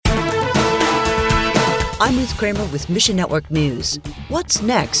I'm Ruth Kramer with Mission Network News. What's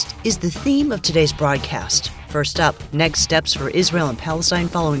next is the theme of today's broadcast. First up, next steps for Israel and Palestine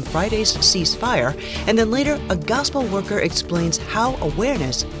following Friday's ceasefire, and then later, a gospel worker explains how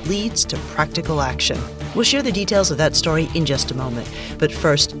awareness leads to practical action. We'll share the details of that story in just a moment. But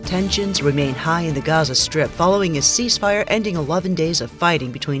first, tensions remain high in the Gaza Strip following a ceasefire ending 11 days of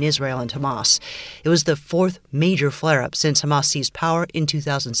fighting between Israel and Hamas. It was the fourth major flare-up since Hamas seized power in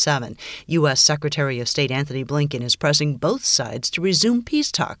 2007. U.S. Secretary of State Anthony Blinken is pressing both sides to resume peace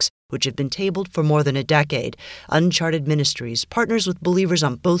talks, which have been tabled for more than a decade. Uncharted Ministries partners with believers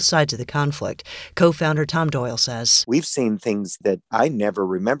on both sides of the conflict. Co-founder Tom Doyle says, "We've seen things that I never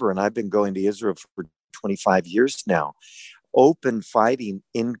remember, and I've been going to Israel for 25 years now. Open fighting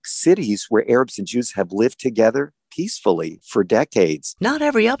in cities where Arabs and Jews have lived together peacefully for decades." Not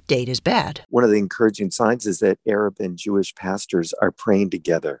every update is bad. One of the encouraging signs is that Arab and Jewish pastors are praying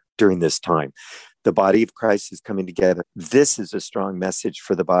together during this time. The body of Christ is coming together. This is a strong message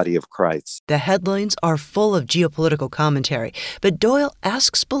for the body of Christ. The headlines are full of geopolitical commentary, but Doyle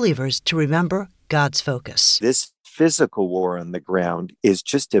asks believers to remember God's focus. This physical war on the ground is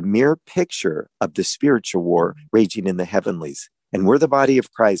just a mere picture of the spiritual war raging in the heavenlies. And we're the body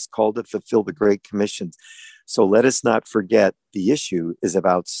of Christ called to fulfill the Great Commission. So let us not forget the issue is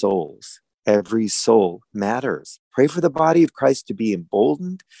about souls. Every soul matters. Pray for the body of Christ to be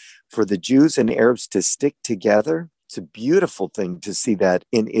emboldened, for the Jews and Arabs to stick together. It's a beautiful thing to see that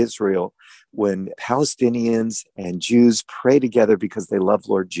in Israel when Palestinians and Jews pray together because they love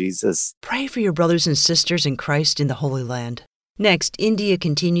Lord Jesus. Pray for your brothers and sisters in Christ in the Holy Land. Next, India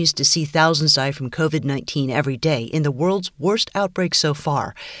continues to see thousands die from COVID-19 every day in the world's worst outbreak so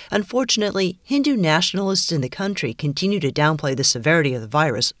far. Unfortunately, Hindu nationalists in the country continue to downplay the severity of the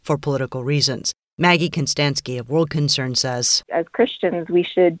virus for political reasons. Maggie Konstansky of World Concern says, as Christians, we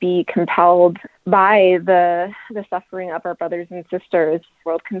should be compelled by the suffering of our brothers and sisters.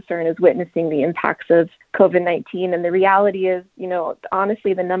 World Concern is witnessing the impacts of COVID-19. And the reality is,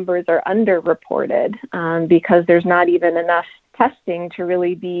 honestly, the numbers are underreported because there's not even enough testing to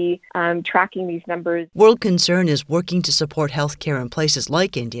really be tracking these numbers. World Concern is working to support healthcare in places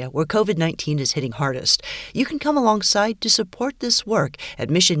like India, where COVID-19 is hitting hardest. You can come alongside to support this work at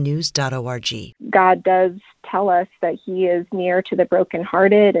missionnews.org. God does tell us that He is near to the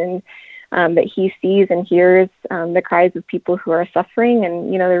brokenhearted and that He sees and hears the cries of people who are suffering.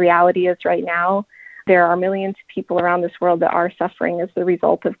 And, the reality is right now, there are millions of people around this world that are suffering as the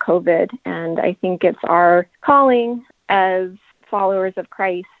result of COVID. And I think it's our calling as followers of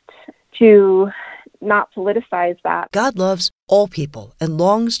Christ to not politicize that. God loves all people and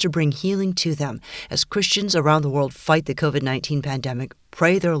longs to bring healing to them. As Christians around the world fight the COVID-19 pandemic,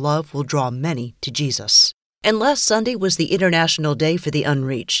 pray their love will draw many to Jesus. And last Sunday was the International Day for the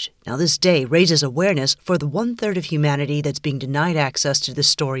Unreached. Now, this day raises awareness for the 1/3 of humanity that's being denied access to the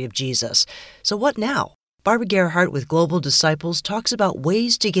story of Jesus. So what now? Barbara Gerhardt with Global Disciples talks about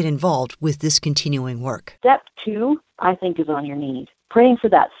ways to get involved with this continuing work. Step 2, I think, is on your knees. Praying for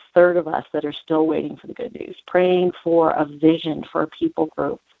that third of us that are still waiting for the good news. Praying for a vision for a people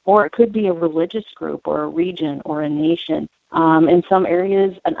group. Or it could be a religious group or a region or a nation. In some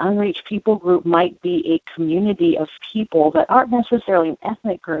areas, an unreached people group might be a community of people that aren't necessarily an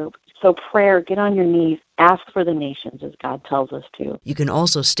ethnic group. So prayer, get on your knees, ask for the nations as God tells us to. You can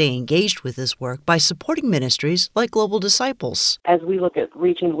also stay engaged with this work by supporting ministries like Global Disciples. As we look at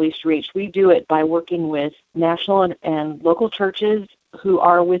reaching the least reached, we do it by working with national and local churches who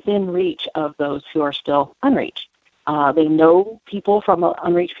are within reach of those who are still unreached. They know people from an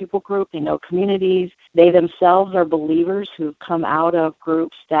unreached people group. They know communities. They themselves are believers who've come out of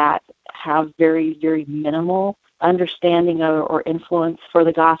groups that have very, very minimal understanding or influence for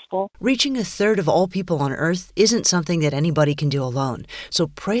the gospel. Reaching 1/3 of all people on earth isn't something that anybody can do alone. So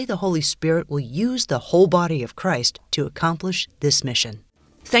pray the Holy Spirit will use the whole body of Christ to accomplish this mission.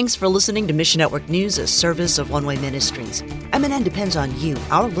 Thanks for listening to Mission Network News, a service of One Way Ministries. MNN depends on you,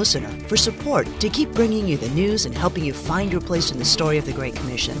 our listener, for support to keep bringing you the news and helping you find your place in the story of the Great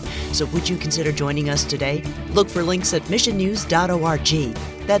Commission. So would you consider joining us today? Look for links at missionnews.org.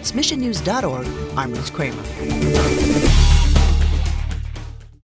 That's missionnews.org. I'm Ruth Kramer.